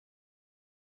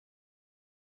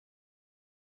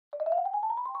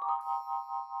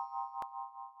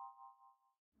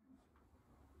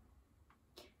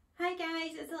Hi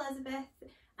guys, it's Elizabeth,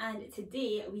 and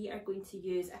today we are going to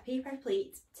use a paper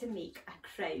plate to make a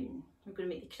crown. We're going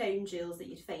to make the crown jewels that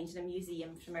you'd find in a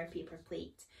museum from our paper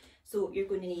plate. So you're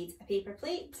going to need a paper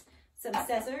plate, some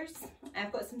scissors,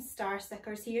 I've got some star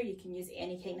stickers here, you can use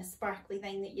any kind of sparkly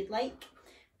thing that you'd like,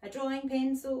 a drawing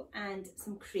pencil and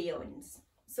some crayons.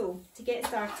 So to get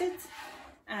started,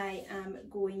 I am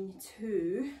going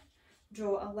to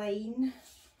draw a line.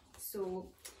 So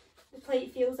the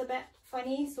plate feels a bit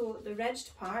funny, so the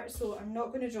ridged part, so I'm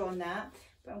not going to draw on that,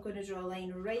 but I'm going to draw a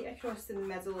line right across the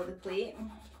middle of the plate,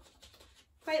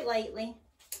 quite lightly,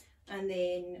 and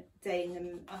then down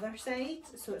the other side,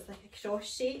 so it's like a cross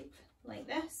shape, like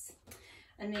this.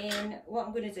 And then what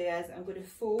I'm going to do is I'm going to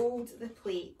fold the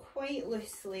plate quite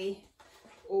loosely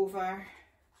over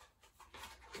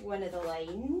one of the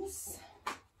lines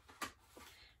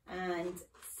and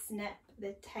snip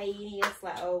the tiniest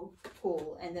little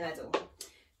hole in the middle,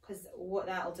 because what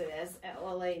that'll do is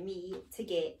it'll allow me to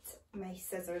get my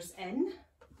scissors in.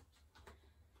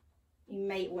 You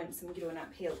might want some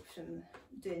grown-up help from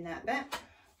doing that bit.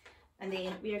 And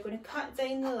then we are going to cut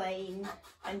down the line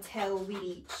until we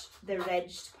reach the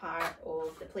ridged part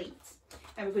of the plate.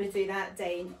 And we're going to do that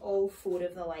down all 4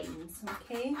 of the lines,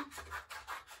 okay?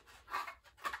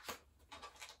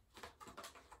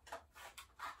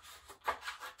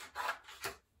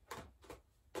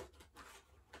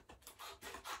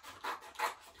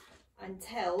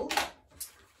 Until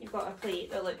you've got a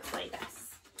plate that looks like this.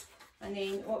 And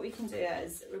then what we can do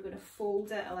is we're going to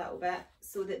fold it a little bit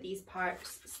so that these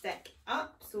parts stick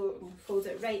up. So we'll fold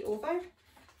it right over,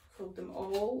 fold them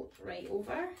all right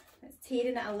over. It's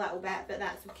tearing it a little bit, but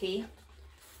that's okay.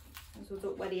 So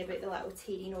don't worry about the little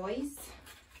teary noise.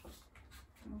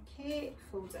 Okay,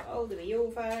 fold it all the way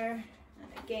over, and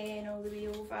again all the way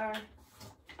over.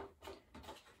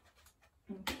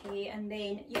 Okay, and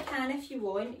then you can, if you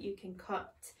want, you can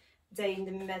cut down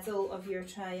the middle of your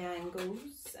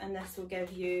triangles, and this will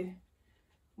give you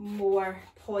more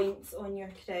points on your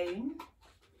crown.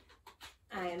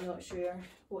 I am not sure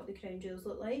what the crown jewels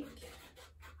look like.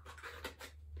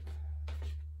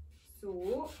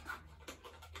 So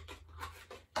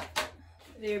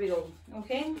there we go,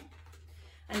 okay?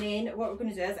 And then what we're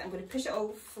going to do is I'm going to push it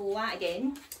all flat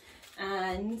again,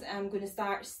 and I'm going to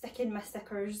start sticking my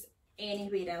stickers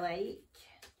anywhere I like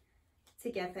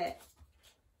to give it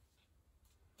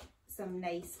some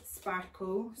nice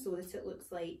sparkle so that it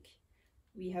looks like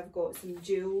we have got some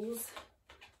jewels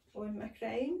on my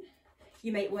crown.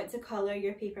 You might want to colour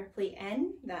your paper plate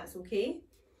in, that's okay.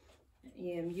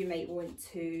 You might want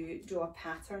to draw a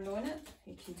pattern on it,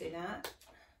 you can do that.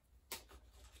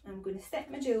 I'm going to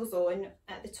stick my jewels on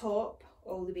at the top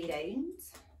all the way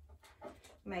round.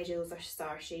 My jewels are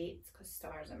star shaped because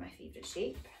stars are my favourite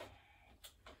shape.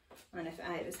 And if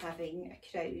I was having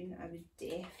a crown, I would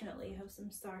definitely have some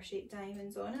star-shaped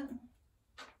diamonds on it.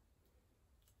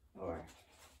 Or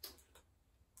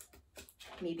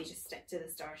maybe just stick to the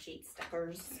star-shaped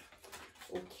stickers.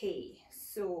 Okay,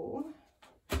 so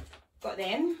got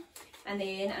them. And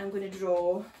then I'm going to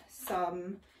draw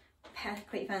some,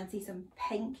 quite fancy, some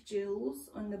pink jewels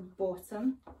on the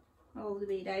bottom all the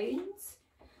way down.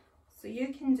 So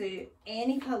you can do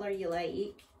any colour you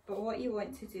like. But what you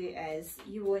want to do is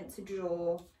you want to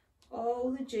draw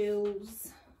all the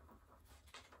jewels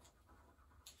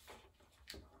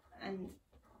and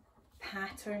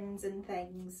patterns and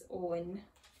things on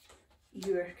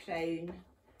your crown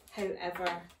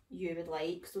however you would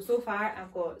like. So far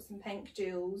I've got some pink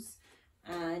jewels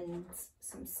and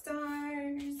some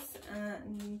stars,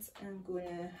 and I'm going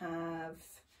to have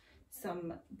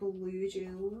some blue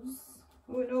jewels.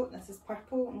 Oh no, this is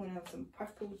purple. I'm going to have some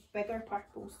purple, bigger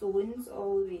purple stones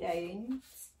all the way down.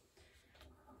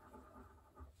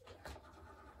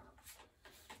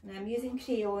 And I'm using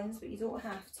crayons, but you don't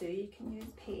have to. You can use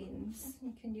pens.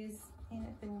 You can use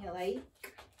anything you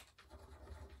like.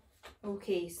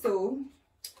 Okay, so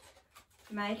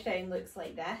my crown looks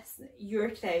like this.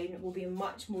 Your crown will be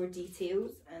much more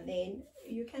detailed, and then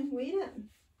you can wear it.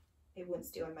 It won't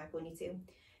stay on my ponytail.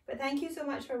 But thank you so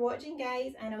much for watching,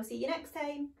 guys, and I'll see you next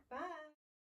time. Bye!